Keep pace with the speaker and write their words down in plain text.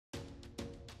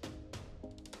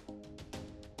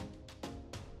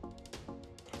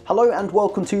Hello and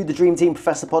welcome to the Dream Team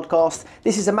Professor podcast.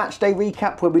 This is a match day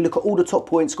recap where we look at all the top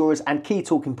point scorers and key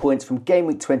talking points from Game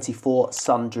Week 24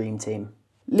 Sun Dream Team.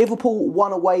 Liverpool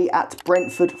won away at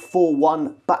Brentford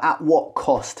 4-1, but at what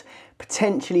cost?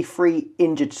 Potentially 3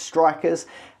 injured strikers.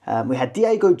 We had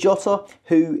Diogo Jota,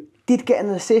 who did get an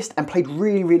assist and played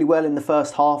really well in the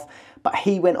first half, but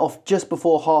he went off just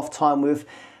before half time with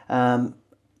a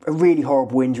really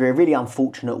horrible injury, a really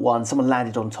unfortunate one. Someone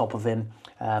landed on top of him.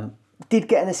 Did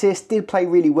get an assist, did play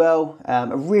really well.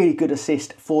 A really good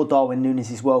assist for Darwin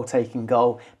Núñez's well-taken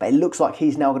goal, but it looks like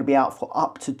he's now going to be out for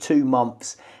up to 2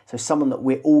 months. So someone that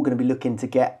we're all going to be looking to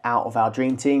get out of our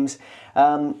dream teams.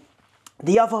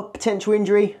 The other potential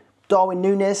injury, Darwin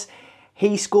Núñez,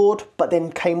 he scored, but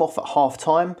then came off at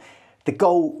half-time. The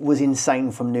goal was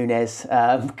insane from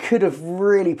Núñez. Could have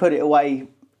really put it away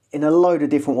in a load of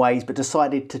different ways, but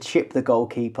decided to chip the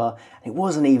goalkeeper. It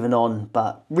wasn't even on,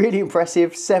 but really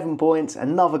impressive. 7 points,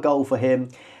 another goal for him.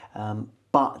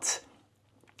 But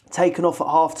taken off at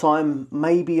half-time,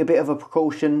 maybe a bit of a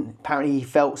precaution. Apparently he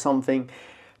felt something,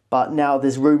 but now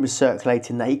there's rumours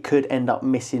circulating that he could end up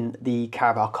missing the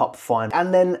Carabao Cup final.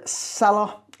 And then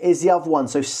Salah is the other one.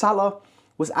 So Salah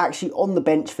was actually on the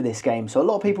bench for this game. So a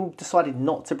lot of people decided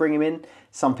not to bring him in.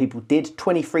 Some people did.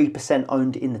 23%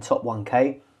 owned in the top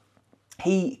 1K.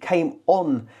 He came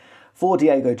on for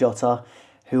Diogo Jota,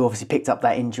 who obviously picked up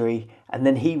that injury, and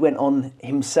then he went on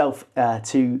himself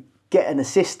to get an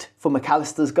assist for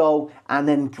McAllister's goal and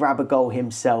then grab a goal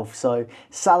himself. So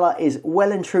Salah is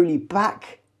well and truly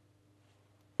back,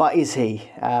 but is he?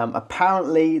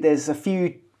 Apparently there's a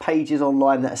few pages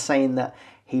online that are saying that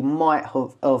he might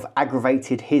have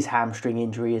aggravated his hamstring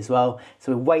injury as well.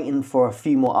 So we're waiting for a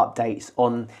few more updates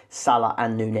on Salah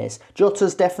and Núñez.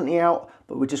 Jota's definitely out,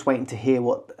 but we're just waiting to hear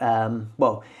what,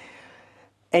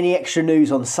 any extra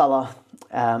news on Salah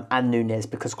and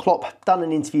Núñez, because Klopp done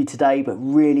an interview today, but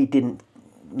really didn't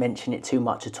mention it too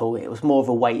much at all. It was more of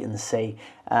a wait and see.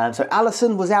 So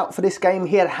Alisson was out for this game.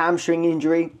 He had a hamstring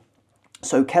injury.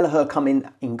 So Kelleher come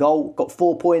in goal, got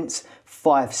 4 points,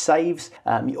 5 saves.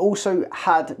 You also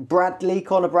had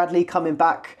Connor Bradley coming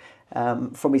back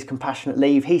from his compassionate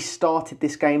leave. He started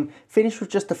this game, finished with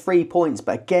just the 3 points,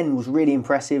 but again was really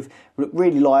impressive, looked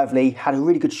really lively, had a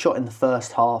really good shot in the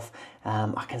first half.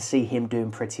 I can see him doing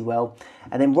pretty well.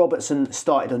 And then Robertson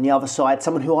started on the other side,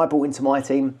 someone who I brought into my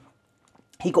team.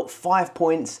 He got 5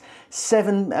 points,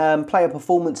 7 player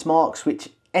performance marks,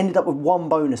 which ended up with 1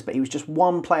 bonus, but he was just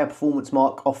 1 player performance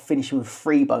mark off finishing with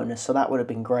 3 bonus, so that would have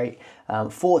been great.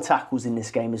 4 tackles in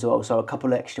this game as well, so a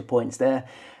couple of extra points there.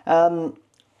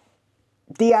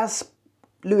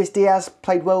 Luis Diaz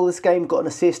played well this game, got an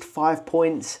assist, 5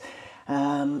 points.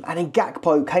 And then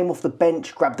Gakpo came off the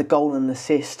bench, grabbed the goal and an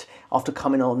assist after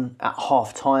coming on at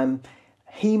half-time.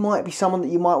 He might be someone that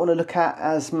you might want to look at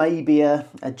as maybe a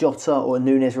Jota or a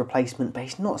Núñez replacement, but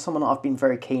he's not someone that I've been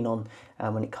very keen on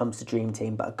when it comes to Dream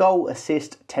Team. But a goal,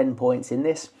 assist, 10 points in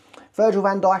this. Virgil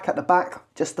van Dijk at the back,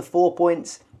 just the 4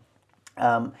 points.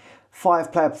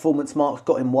 5 player performance marks,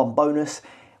 got him 1 bonus.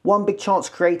 1 big chance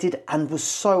created and was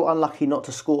so unlucky not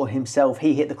to score himself.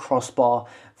 He hit the crossbar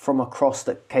from a cross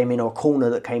that came in, or a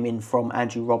corner that came in from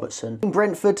Andrew Robertson. In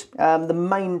Brentford, the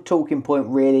main talking point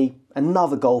really,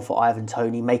 another goal for Ivan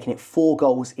Toney, making it 4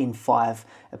 goals in 5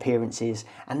 appearances.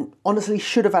 And honestly,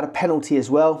 should have had a penalty as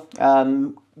well.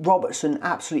 Robertson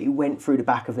absolutely went through the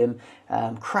back of him,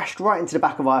 crashed right into the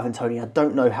back of Ivan Toney. I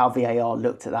don't know how VAR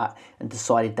looked at that and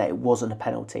decided that it wasn't a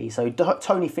penalty. So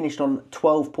Toney finished on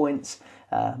 12 points.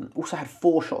 Also had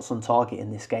 4 shots on target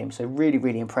in this game, so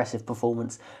really impressive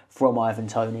performance from Ivan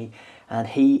Toney, and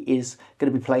he is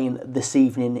going to be playing this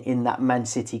evening in that Man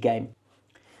City game.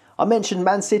 I mentioned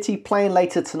Man City playing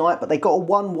later tonight, but they got a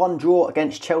 1-1 draw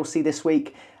against Chelsea this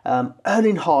week.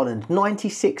 Erling Haaland,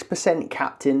 96%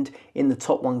 captained in the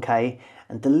top 1K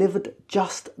and delivered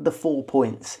just the 4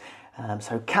 points.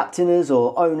 So captainers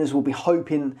or owners will be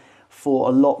hoping for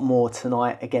a lot more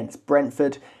tonight against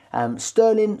Brentford.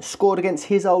 Sterling scored against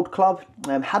his old club,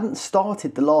 hadn't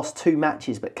started the last 2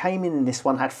 matches, but came in this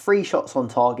one, had 3 shots on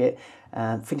target,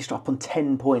 finished up on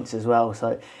 10 points as well.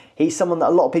 So he's someone that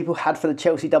a lot of people had for the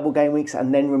Chelsea double game weeks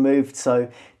and then removed, so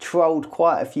trolled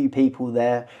quite a few people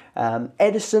there.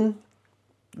 Ederson,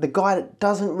 the guy that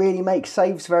doesn't really make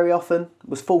saves very often,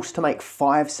 was forced to make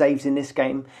 5 saves in this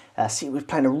game. City was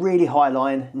playing a really high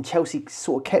line, and Chelsea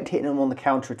sort of kept hitting them on the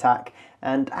counter-attack.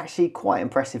 And actually quite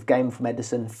impressive game from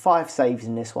Ederson. 5 saves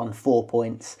in this one, 4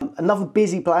 points. Another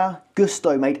busy player,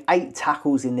 Gusto, made 8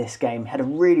 tackles in this game. Had a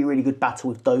really, really good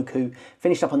battle with Doku.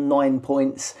 Finished up on 9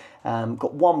 points.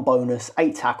 Got 1 bonus,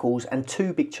 8 tackles, and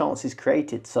 2 big chances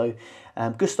created. So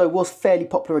Gusto was fairly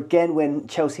popular again when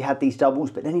Chelsea had these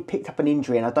doubles, but then he picked up an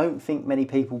injury, and I don't think many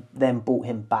people then brought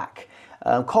him back.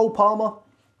 Cole Palmer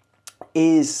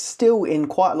is still in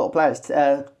quite a lot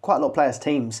of players'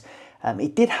 teams. He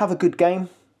did have a good game,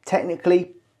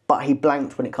 technically, but he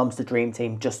blanked when it comes to Dream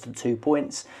Team, just to 2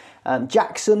 points.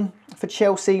 Jackson for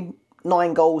Chelsea,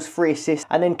 9 goals, 3 assists.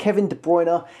 And then Kevin De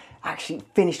Bruyne actually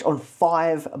finished on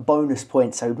 5 bonus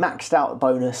points. So maxed out the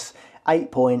bonus, 8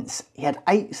 points. He had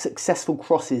 8 successful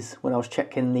crosses when I was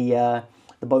checking the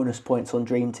bonus points on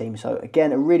Dream Team. So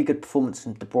again, a really good performance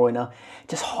from De Bruyne.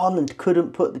 Just Haaland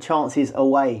couldn't put the chances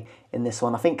away in this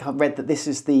one. I think I read that this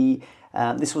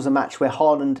was a match where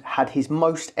Haaland had his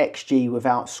most XG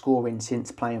without scoring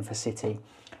since playing for City.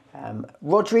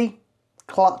 Rodri,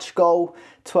 clutch goal,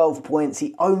 12 points.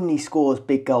 He only scores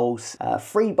big goals.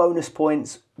 3 bonus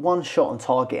points, 1 shot on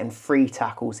target, and 3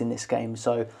 tackles in this game.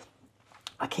 So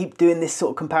I keep doing this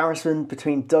sort of comparison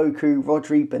between Doku,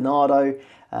 Rodri, Bernardo,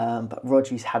 but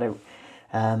Rodri's had a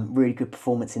really good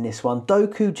performance in this one.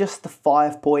 Doku, just the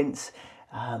 5 points.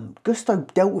 Gusto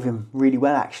dealt with him really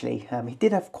well, actually. He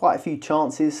did have quite a few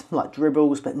chances, like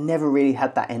dribbles, but never really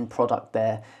had that end product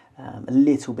there. A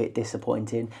little bit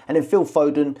disappointing. And then Phil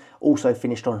Foden also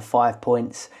finished on 5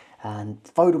 points. And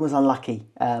Foden was unlucky.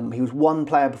 He was 1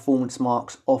 player performance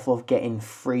marks off of getting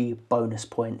 3 bonus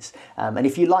points. And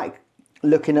if you like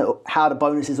looking at how the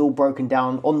bonus is all broken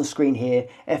down on the screen here,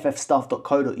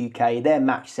 ffstuff.co.uk, their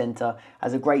match centre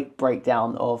has a great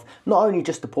breakdown of not only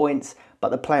just the points, but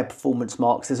the player performance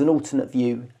marks. There's an alternate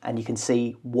view, and you can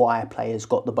see why players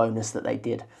got the bonus that they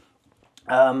did.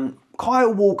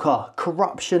 Kyle Walker,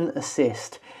 corruption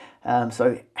assist.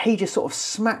 So he just sort of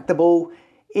smacked the ball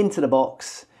into the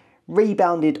box,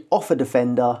 rebounded off a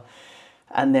defender,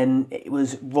 and then it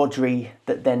was Rodri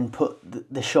that then put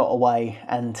the shot away,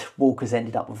 and Walker's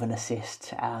ended up with an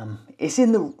assist. It's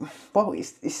in the, well,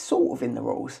 it's sort of in the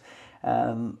rules.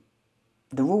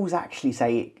 The rules actually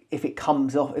say if it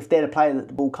comes off, if they're the player that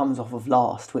the ball comes off of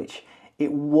last, which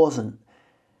it wasn't,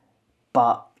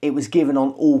 but it was given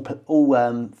on all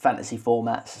fantasy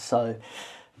formats. So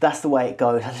that's the way it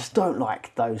goes. I just don't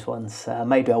like those ones.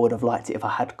 Maybe I would have liked it if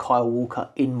I had Kyle Walker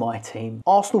in my team.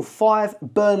 Arsenal 5,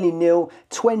 Burnley 0,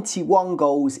 21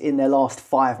 goals in their last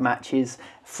 5 matches,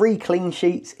 3 clean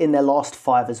sheets in their last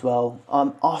 5 as well.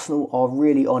 Arsenal are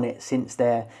really on it since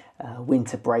their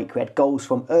winter break. We had goals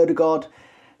from Ødegaard.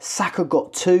 Saka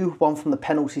got 2, 1 from the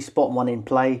penalty spot and 1 in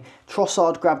play.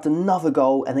 Trossard grabbed another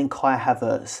goal, and then Kai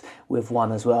Havertz with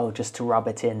 1 as well, just to rub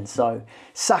it in. So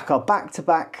Saka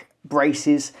back-to-back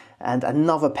braces and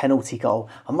another penalty goal.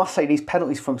 I must say these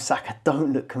penalties from Saka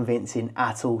don't look convincing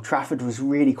at all. Trafford was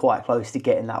really quite close to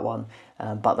getting that one,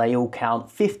 but they all count.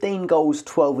 15 goals,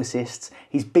 12 assists.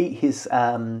 He's beat his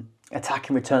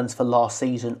attacking returns for last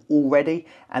season already,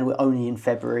 and we're only in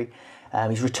February.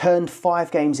 He's returned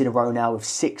 5 games in a row now with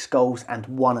 6 goals and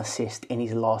 1 assist in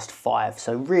his last 5.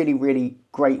 So really, really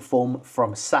great form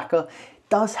from Saka.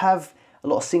 Does have a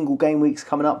lot of single game weeks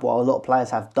coming up, while a lot of players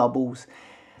have doubles.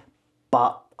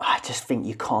 But I just think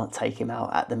you can't take him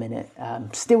out at the minute.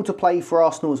 Still to play for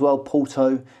Arsenal as well.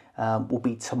 Porto will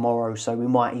be tomorrow, so we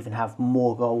might even have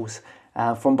more goals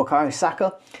from Bukayo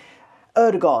Saka.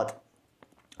 Ødegaard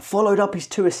followed up his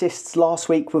 2 assists last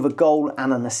week with a goal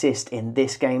and an assist in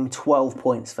this game. 12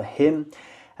 points for him.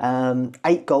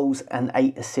 8 goals and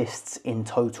 8 assists in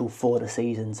total for the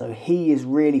season. So he is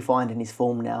really finding his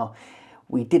form now.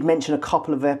 We did mention a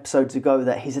couple of episodes ago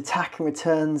that his attacking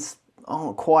returns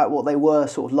aren't quite what they were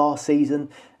sort of last season.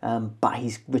 But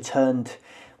he's returned,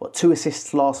 2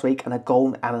 assists last week and a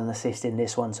goal and an assist in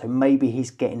this one. So maybe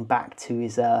he's getting back to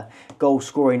his goal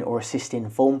scoring or assisting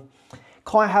form.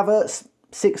 Kai Havertz,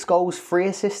 6 goals, 3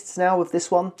 assists now with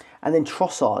this one. And then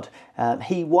Trossard,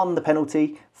 he won the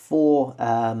penalty for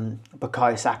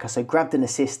Bukayo Saka, so grabbed an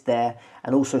assist there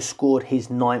and also scored his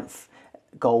 9th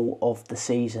goal of the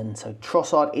season. So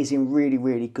Trossard is in really,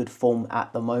 really good form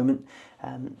at the moment.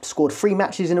 Scored 3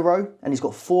 matches in a row, and he's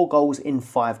got 4 goals in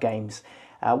 5 games.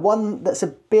 One that's a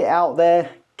bit out there,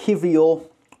 Kivior,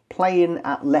 playing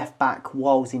at left back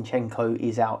while Zinchenko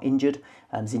is out injured.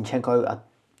 Zinchenko, I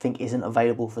think, isn't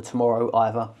available for tomorrow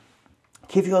either.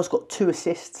 Kivior's got 2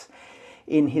 assists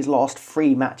in his last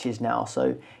 3 matches now,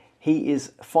 so he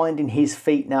is finding his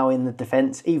feet now in the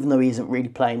defence, even though he isn't really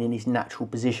playing in his natural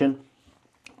position.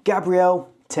 Gabriel,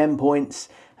 10 points.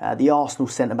 The Arsenal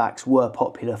centre-backs were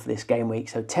popular for this game week,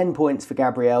 so 10 points for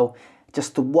Gabriel,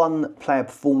 just the 1 player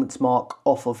performance mark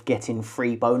off of getting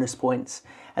 3 bonus points.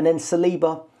 And then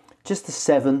Saliba, just a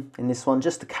 7 in this one,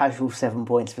 just a casual 7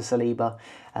 points for Saliba.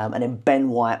 And then Ben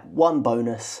White, 1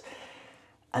 bonus.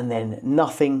 And then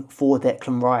nothing for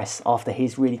Declan Rice after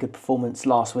his really good performance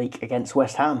last week against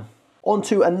West Ham. On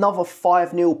to another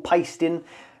 5-0 pasting,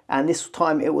 and this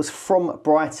time it was from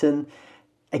Brighton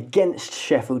against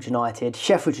Sheffield United.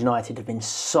 Sheffield United have been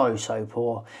so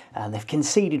poor. They've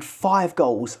conceded 5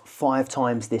 goals 5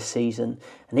 times this season,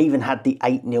 and even had the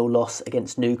 8-0 loss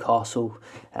against Newcastle.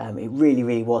 It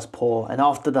really was poor. And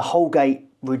after the Holgate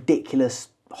ridiculous,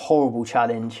 horrible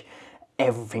challenge,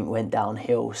 everything went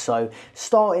downhill. So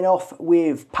starting off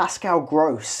with Pascal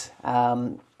Gross.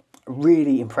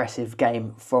 Really impressive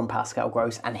game from Pascal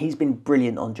Gross, and he's been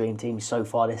brilliant on Dream Team so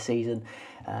far this season.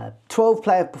 12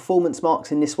 player performance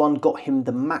marks in this one got him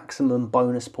the maximum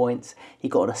bonus points. He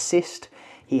got an assist,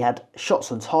 he had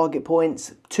shots on target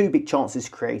points, 2 big chances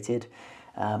created,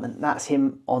 and that's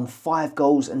him on 5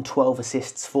 goals and 12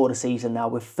 assists for the season now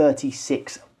with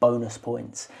 36 bonus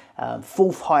points.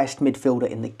 4th highest midfielder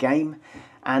in the game,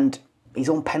 and he's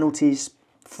on penalties,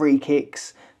 free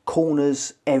kicks,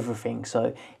 corners, everything.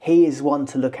 So he is one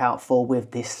to look out for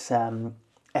with this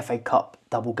FA Cup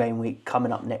double game week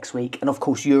coming up next week. And of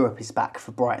course Europe is back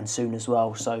for Brighton soon as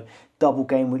well. So double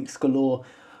game weeks galore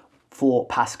for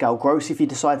Pascal Gross if you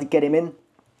decide to get him in.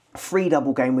 3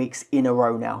 double game weeks in a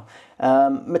row now.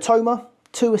 Matoma,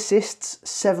 2 assists,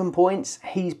 7 points.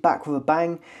 He's back with a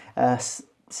bang.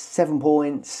 7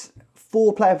 points,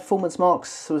 4 player performance marks.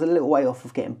 So it was a little way off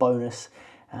of getting bonus.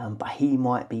 But he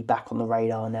might be back on the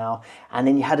radar now. And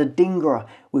then you had a Dingra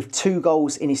with 2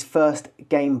 goals in his first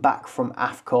game back from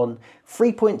AFCON.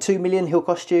 3.2 million he'll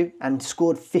cost you, and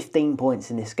scored 15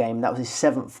 points in this game. That was his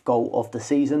 7th goal of the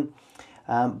season.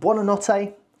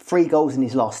 Buonanotte, 3 goals in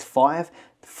his last 5,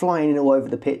 flying all over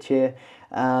the pitch here.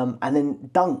 And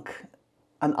then Dunk,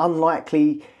 an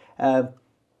unlikely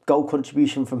goal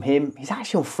contribution from him. He's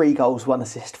actually on 3 goals, 1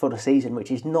 assist for the season,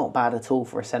 which is not bad at all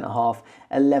for a centre-half.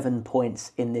 11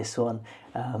 points in this one.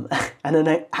 And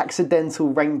an accidental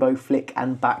rainbow flick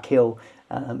and back heel,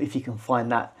 if you can find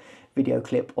that video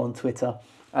clip on Twitter.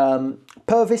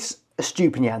 Pervis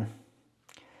Estupiñán.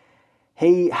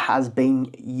 He has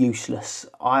been useless.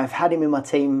 I've had him in my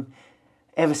team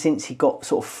ever since he got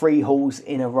sort of 3 hauls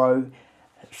in a row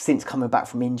since coming back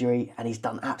from injury, and he's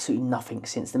done absolutely nothing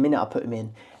since the minute I put him in.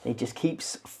 And he just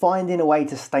keeps finding a way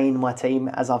to stay in my team,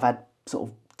 as I've had sort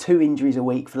of 2 injuries a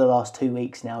week for the last 2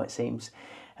 weeks now, it seems.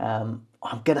 I'm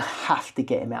going to have to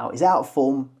get him out. He's out of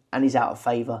form and he's out of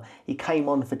favour. He came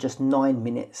on for just 9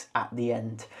 minutes at the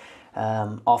end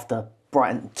after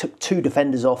Brighton took 2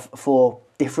 defenders off for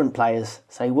different players,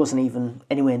 so he wasn't even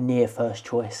anywhere near first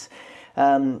choice.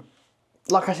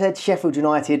 Like I said, Sheffield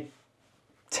United,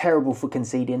 terrible for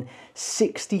conceding.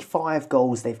 65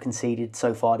 goals they've conceded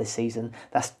so far this season.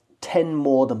 That's 10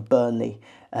 more than Burnley,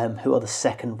 who are the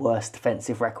 2nd worst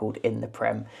defensive record in the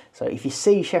Prem. So if you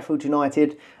see Sheffield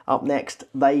United up next,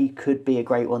 they could be a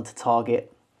great one to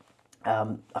target.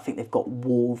 I think they've got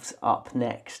Wolves up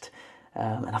next.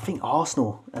 And I think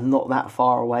Arsenal are not that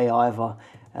far away either.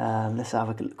 Let's have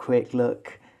a quick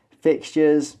look.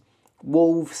 Fixtures: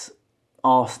 Wolves,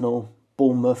 Arsenal,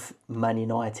 Bournemouth, Man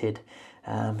United.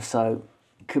 So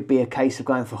it could be a case of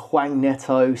going for Juan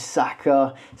Neto,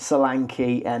 Saka,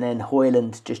 Solanke, and then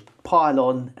Højlund. Just pile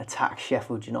on, attack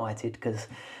Sheffield United, because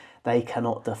they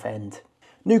cannot defend.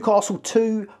 Newcastle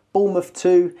 2, Bournemouth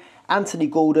 2. Anthony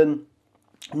Gordon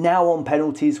now on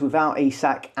penalties without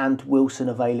Isak and Wilson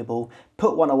available.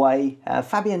 Put one away.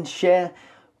 Fabian Schär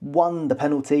won the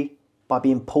penalty by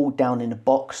being pulled down in the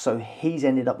box, so he's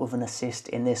ended up with an assist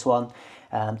in this one.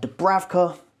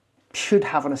 Dubravka should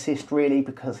have an assist really,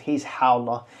 because his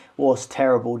howler was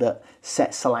terrible that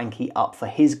set Solanke up for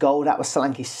his goal. That was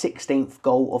Solanke's 16th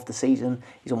goal of the season.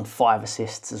 He's on 5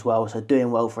 assists as well, so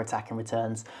doing well for attacking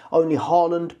returns. Only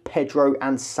Haaland, Pedro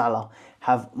and Salah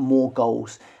have more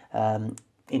goals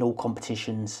in all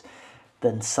competitions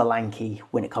than Solanke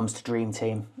when it comes to Dream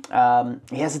Team.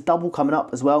 He has a double coming up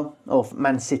as well of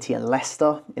Man City and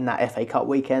Leicester in that FA Cup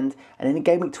weekend. And in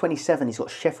game week 27, he's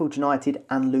got Sheffield United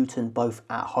and Luton both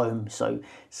at home. So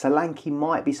Solanke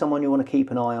might be someone you want to keep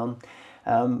an eye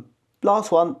on.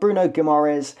 Last one, Bruno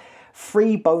Guimaraes.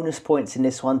 3 bonus points in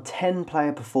this one, 10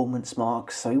 player performance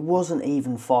marks. So he wasn't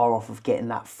even far off of getting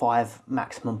that 5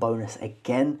 maximum bonus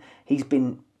again. He's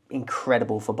been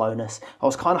incredible for bonus. I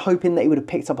was kind of hoping that he would have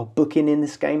picked up a booking in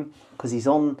this game, because he's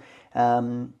on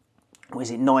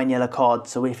was it 9 yellow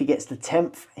cards, so if he gets the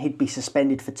 10th, he'd be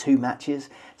suspended for 2 matches.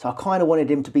 So I kind of wanted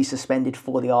him to be suspended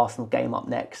for the Arsenal game up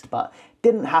next, but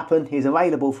didn't happen. He's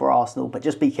available for Arsenal, but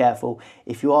just be careful.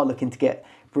 If you are looking to get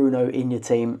Bruno in your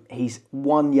team, he's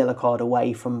 1 yellow card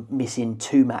away from missing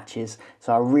 2 matches,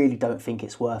 so I really don't think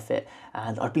it's worth it.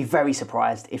 And I'd be very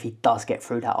surprised if he does get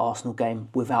through that Arsenal game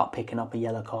without picking up a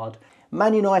yellow card.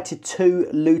 Man United 2,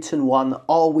 Luton 1.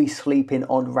 Are we sleeping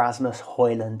on Rasmus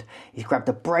Højlund? He's grabbed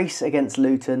a brace against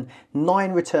Luton,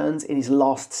 9 returns in his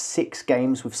last 6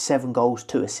 games with 7 goals,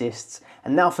 2 assists.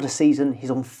 And now for the season, he's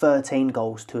on 13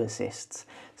 goals, 2 assists.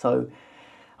 So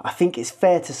I think it's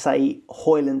fair to say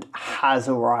Højlund has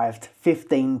arrived.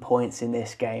 15 points in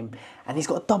this game. And he's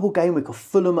got a double game week of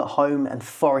Fulham at home and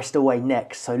Forest away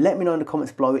next. So let me know in the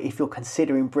comments below if you're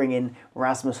considering bringing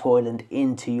Rasmus Højlund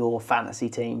into your fantasy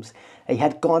teams. He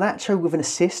had Garnacho with an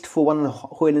assist for one of the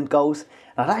Højlund goals.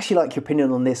 And I'd actually like your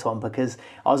opinion on this one because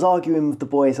I was arguing with the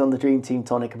boys on the Dream Team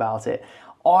Tonic about it.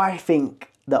 I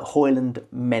think that Højlund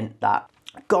meant that.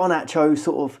 Garnacho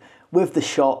sort of with the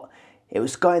shot, it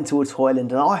was going towards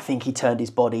Højlund, and I think he turned his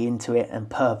body into it and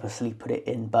purposely put it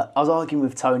in. But I was arguing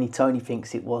with Tony. Tony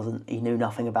thinks it wasn't. He knew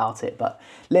nothing about it. But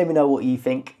let me know what you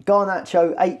think.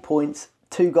 Garnacho, 8 points,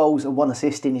 2 goals and 1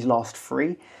 assist in his last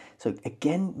 3. So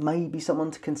again, maybe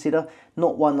someone to consider.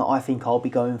 Not one that I think I'll be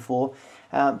going for.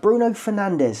 Bruno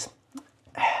Fernandes.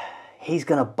 He's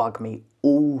going to bug me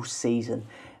all season.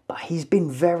 But he's been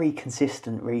very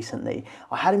consistent recently.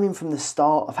 I had him in from the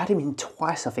start. I've had him in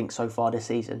twice, I think, so far this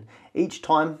season. Each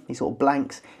time he sort of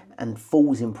blanks and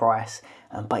falls in price.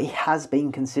 But he has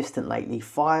been consistent lately.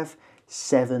 5,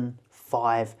 7,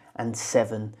 5 and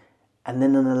 7. And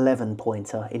then an 11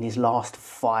 pointer in his last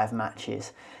 5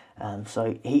 matches.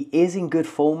 So he is in good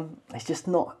form. It's just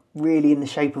not really in the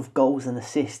shape of goals and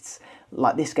assists.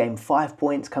 Like this game, 5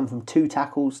 points come from 2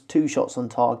 tackles, 2 shots on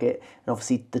target, and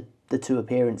obviously the 2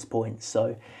 appearance points.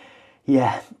 So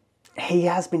yeah, he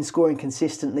has been scoring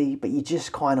consistently, but you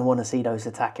just kind of want to see those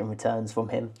attacking returns from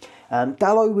him.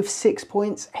 Dalot with 6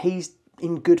 points. He's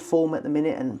in good form at the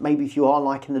minute, and maybe if you are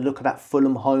liking the look of that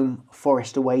Fulham home,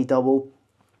 Forest away double,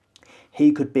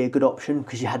 he could be a good option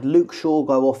because you had Luke Shaw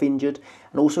go off injured,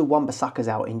 and also Wan-Bissaka's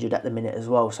out injured at the minute as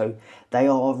well. So they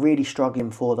are really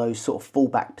struggling for those sort of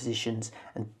fullback positions,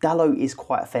 and Dalot is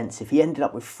quite offensive. He ended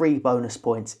up with 3 bonus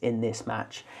points in this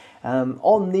match.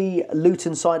 On the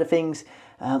Luton side of things,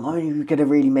 I'm only going to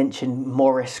really mention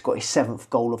Morris got his 7th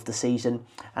goal of the season,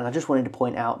 and I just wanted to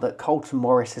point out that Carlton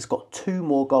Morris has got 2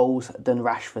 more goals than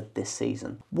Rashford this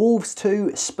season. Wolves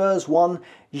 2, Spurs 1,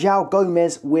 João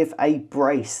Gomez with a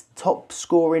brace, top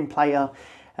scoring player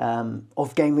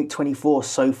of game week 24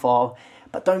 so far,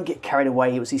 but don't get carried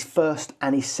away. It was his 1st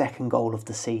and his 2nd goal of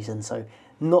the season, so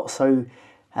not so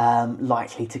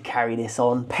likely to carry this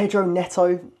on. Pedro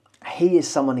Neto, he is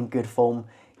someone in good form.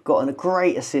 Got a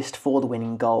great assist for the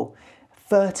winning goal.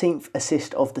 13th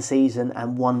assist of the season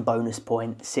and 1 bonus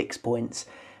point, 6 points.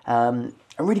 A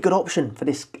really good option for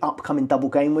this upcoming double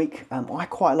game week. I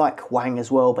quite like Hwang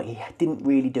as well, but he didn't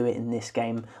really do it in this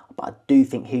game. But I do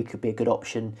think he could be a good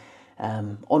option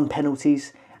on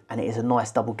penalties. And it is a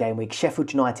nice double game week.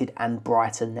 Sheffield United and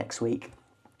Brighton next week.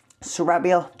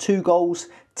 Sarabia, 2 goals,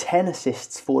 10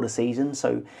 assists for the season.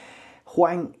 So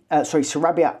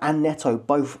Sarabia and Neto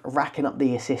both racking up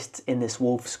the assists in this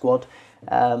Wolves squad.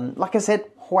 Like I said,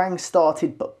 Hwang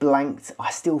started but blanked. I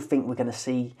still think we're going to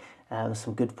see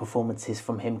some good performances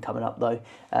from him coming up though.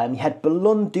 You had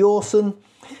Ballon Dawson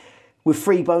with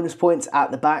 3 bonus points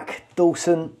at the back.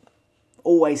 Dawson,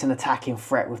 always an attacking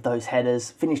threat with those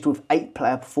headers. Finished with 8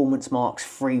 player performance marks,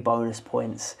 3 bonus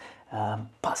points.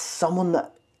 But someone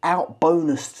that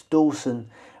out-bonused Dawson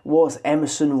was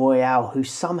Emerson Royale, who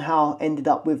somehow ended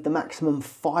up with the maximum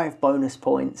 5 bonus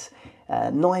points,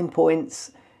 9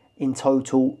 points in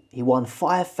total. He won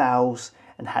 5 fouls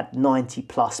and had 90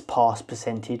 plus pass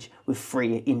percentage with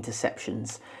 3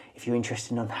 interceptions. If you're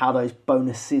interested in how those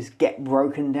bonuses get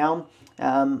broken down,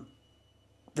 the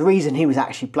reason he was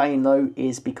actually playing though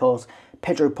is because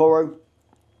Pedro Porro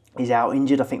is out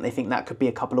injured. I think they think that could be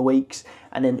a couple of weeks,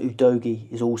 and then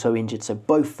Udogie is also injured. So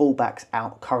both fullbacks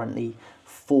out currently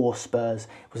for Spurs.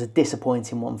 It was a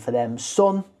disappointing one for them.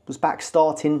 Son was back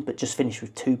starting, but just finished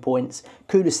with 2 points.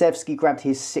 Kulusevski grabbed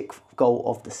his 6th goal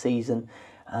of the season,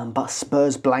 but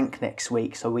Spurs blank next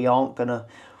week, so we aren't going to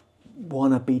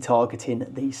want to be targeting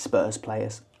these Spurs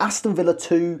players. Aston Villa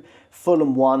 2,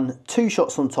 Fulham 1, 2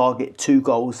 shots on target, 2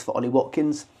 goals for Ollie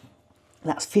Watkins.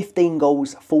 That's 15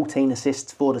 goals, 14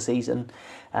 assists for the season,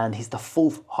 and he's the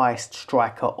 4th highest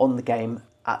striker on the game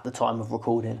at the time of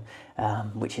recording,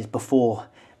 which is before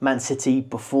Man City,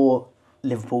 before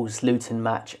Liverpool's Luton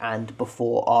match and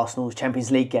before Arsenal's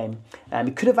Champions League game.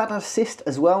 He could have had an assist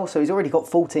as well, so he's already got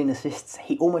 14 assists.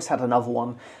 He almost had another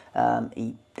one.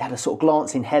 He had a sort of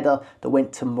glancing header that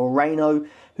went to Moreno,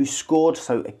 who scored.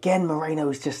 So again, Moreno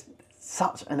is just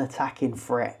such an attacking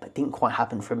threat, but didn't quite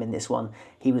happen for him in this one.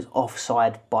 He was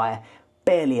offside by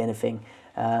barely anything.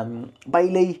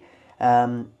 Bailey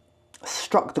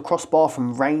struck the crossbar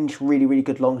from range, really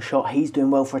good long shot. He's doing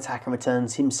well for attacking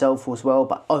returns himself as well,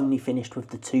 but only finished with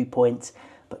the 2 points,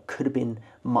 but could have been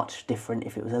much different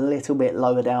if it was a little bit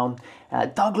lower down.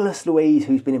 Douglas Luiz,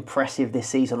 who's been impressive this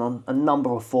season on a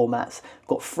number of formats,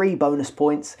 got 3 bonus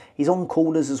points. He's on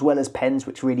corners as well as pens,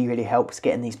 which really helps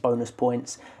getting these bonus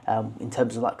points in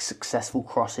terms of like successful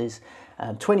crosses.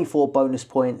 24 bonus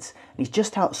points, and he's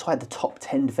just outside the top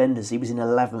 10 defenders. He was in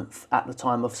 11th at the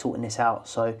time of sorting this out,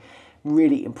 so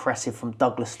really impressive from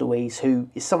Douglas Luiz, who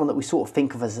is someone that we sort of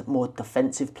think of as a more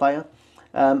defensive player.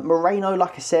 Moreno,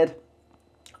 like I said,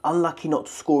 unlucky not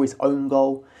to score his own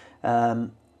goal.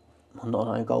 Not an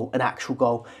own goal, an actual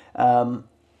goal.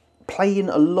 Playing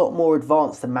a lot more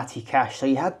advanced than Matty Cash. So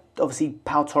you had, obviously,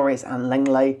 Pau Torres and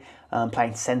Lenglet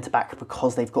playing centre-back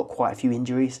because they've got quite a few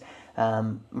injuries.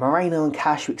 Moreno and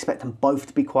Cash, we expect them both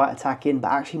to be quite attacking,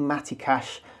 but actually Matty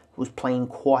Cash was playing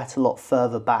quite a lot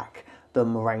further back than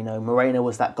Moreno. Moreno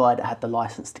was that guy that had the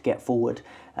licence to get forward.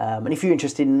 And if you're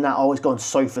interested in that, always go on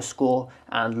SofaScore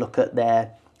and look at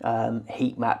their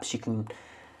heat maps. You can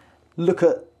look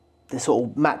at the sort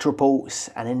of match reports,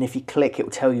 and then if you click, it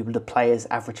will tell you the players'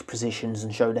 average positions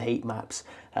and show the heat maps.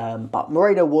 But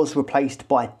Moreno was replaced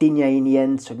by Digne in the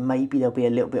end, so maybe there'll be a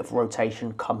little bit of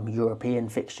rotation come European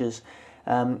fixtures.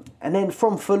 And then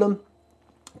from Fulham,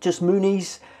 just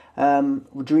Muniz,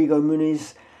 Rodrigo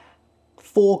Muniz,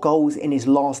 4 goals in his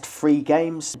last 3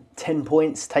 games, 10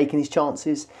 points, taking his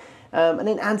chances. And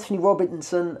then Anthony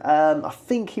Robinson, I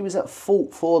think he was at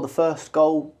fault for the first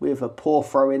goal with a poor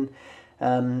throw-in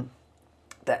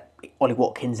that Ollie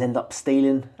Watkins ended up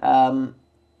stealing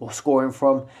or scoring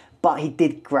from. But he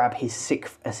did grab his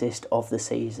 6th assist of the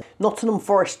season. Nottingham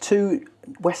Forest 2,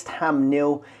 West Ham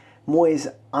 0.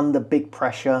 Moyes under big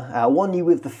pressure. Wanye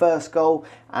with the first goal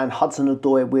and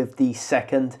Hudson-Odoi with the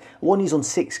second. Wanye's on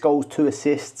 6 goals, 2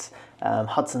 assists.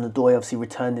 Hudson-Odoi obviously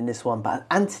returned in this one, but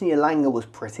Anthony Elanga was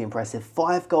pretty impressive.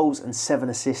 5 goals and 7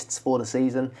 assists for the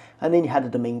season. And then you had a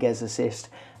Dominguez assist.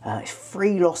 It's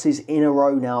 3 losses in a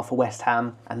row now for West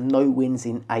Ham and no wins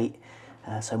in 8.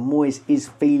 So Moyes is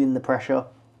feeling the pressure.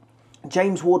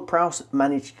 James Ward-Prowse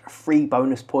managed 3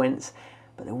 bonus points,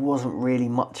 but there wasn't really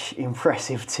much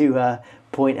impressive to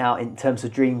point out in terms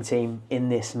of Dream Team in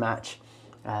this match.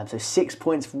 So 6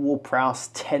 points for Ward-Prowse,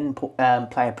 10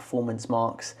 player performance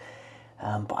marks.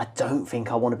 But I don't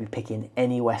think I want to be picking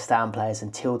any West Ham players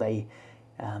until they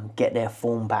get their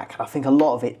form back. I think a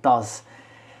lot of it does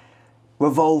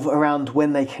revolve around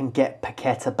when they can get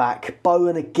Paqueta back.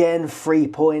 Bowen again, 3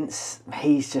 points.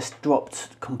 He's just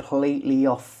dropped completely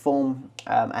off form.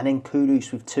 And then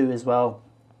Kudus with 2 as well.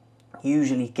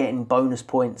 Usually getting bonus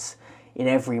points in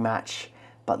every match,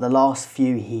 but the last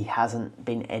few he hasn't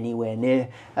been anywhere near.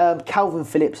 Calvin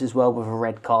Phillips as well with a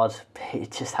red card. It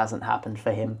just hasn't happened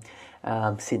for him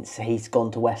since he's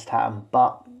gone to West Ham,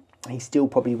 but he still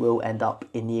probably will end up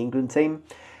in the England team.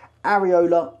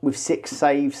 Areola with 6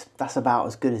 saves. That's about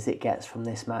as good as it gets from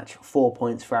this match. 4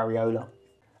 points for Areola.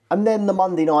 And then the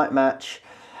Monday night match.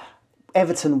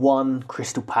 Everton 1,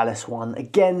 Crystal Palace 1.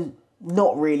 Again,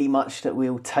 not really much that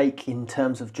we'll take in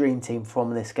terms of Dream Team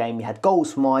from this game. You had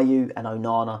goals from Ayew and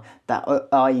Onana. That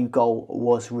Ayew goal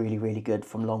was really good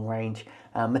from long range.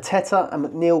 Mateta and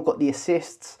McNeil got the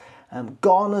assists.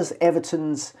 Garner's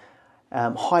Everton's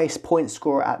highest point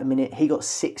scorer at the minute. He got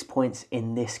 6 points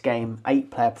in this game.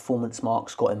 8 player performance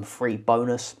marks, got him 3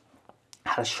 bonus.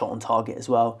 Had a shot on target as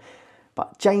well.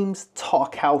 But James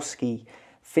Tarkowski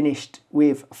finished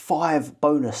with 5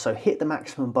 bonus, so hit the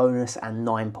maximum bonus and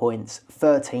 9 points,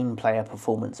 13 player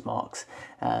performance marks.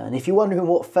 And if you're wondering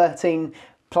what 13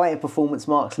 player performance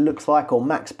marks looks like, or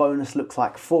max bonus looks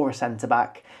like for a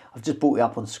centre-back, I've just brought it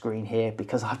up on screen here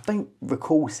because I don't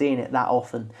recall seeing it that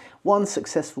often. 1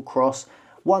 successful cross,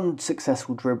 1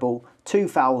 successful dribble, 2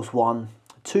 fouls won,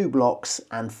 2 blocks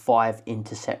and 5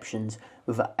 interceptions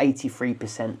with an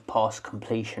 83% pass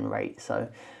completion rate. So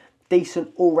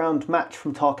decent all-round match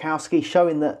from Tarkowski,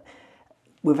 showing that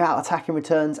without attacking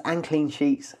returns and clean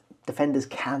sheets, defenders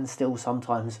can still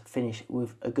sometimes finish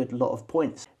with a good lot of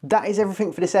points. That is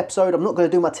everything for this episode. I'm not going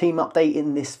to do my team update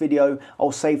in this video.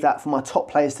 I'll save that for my top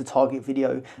players to target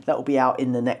video. That will be out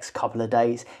in the next couple of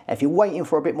days. If you're waiting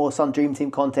for a bit more Sun Dream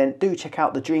Team content, do check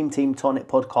out the Dream Team Tonic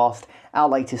podcast. Our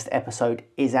latest episode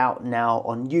is out now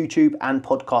on YouTube and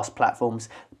podcast platforms.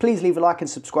 Please leave a like and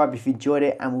subscribe if you enjoyed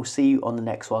it, and we'll see you on the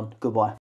next one. Goodbye.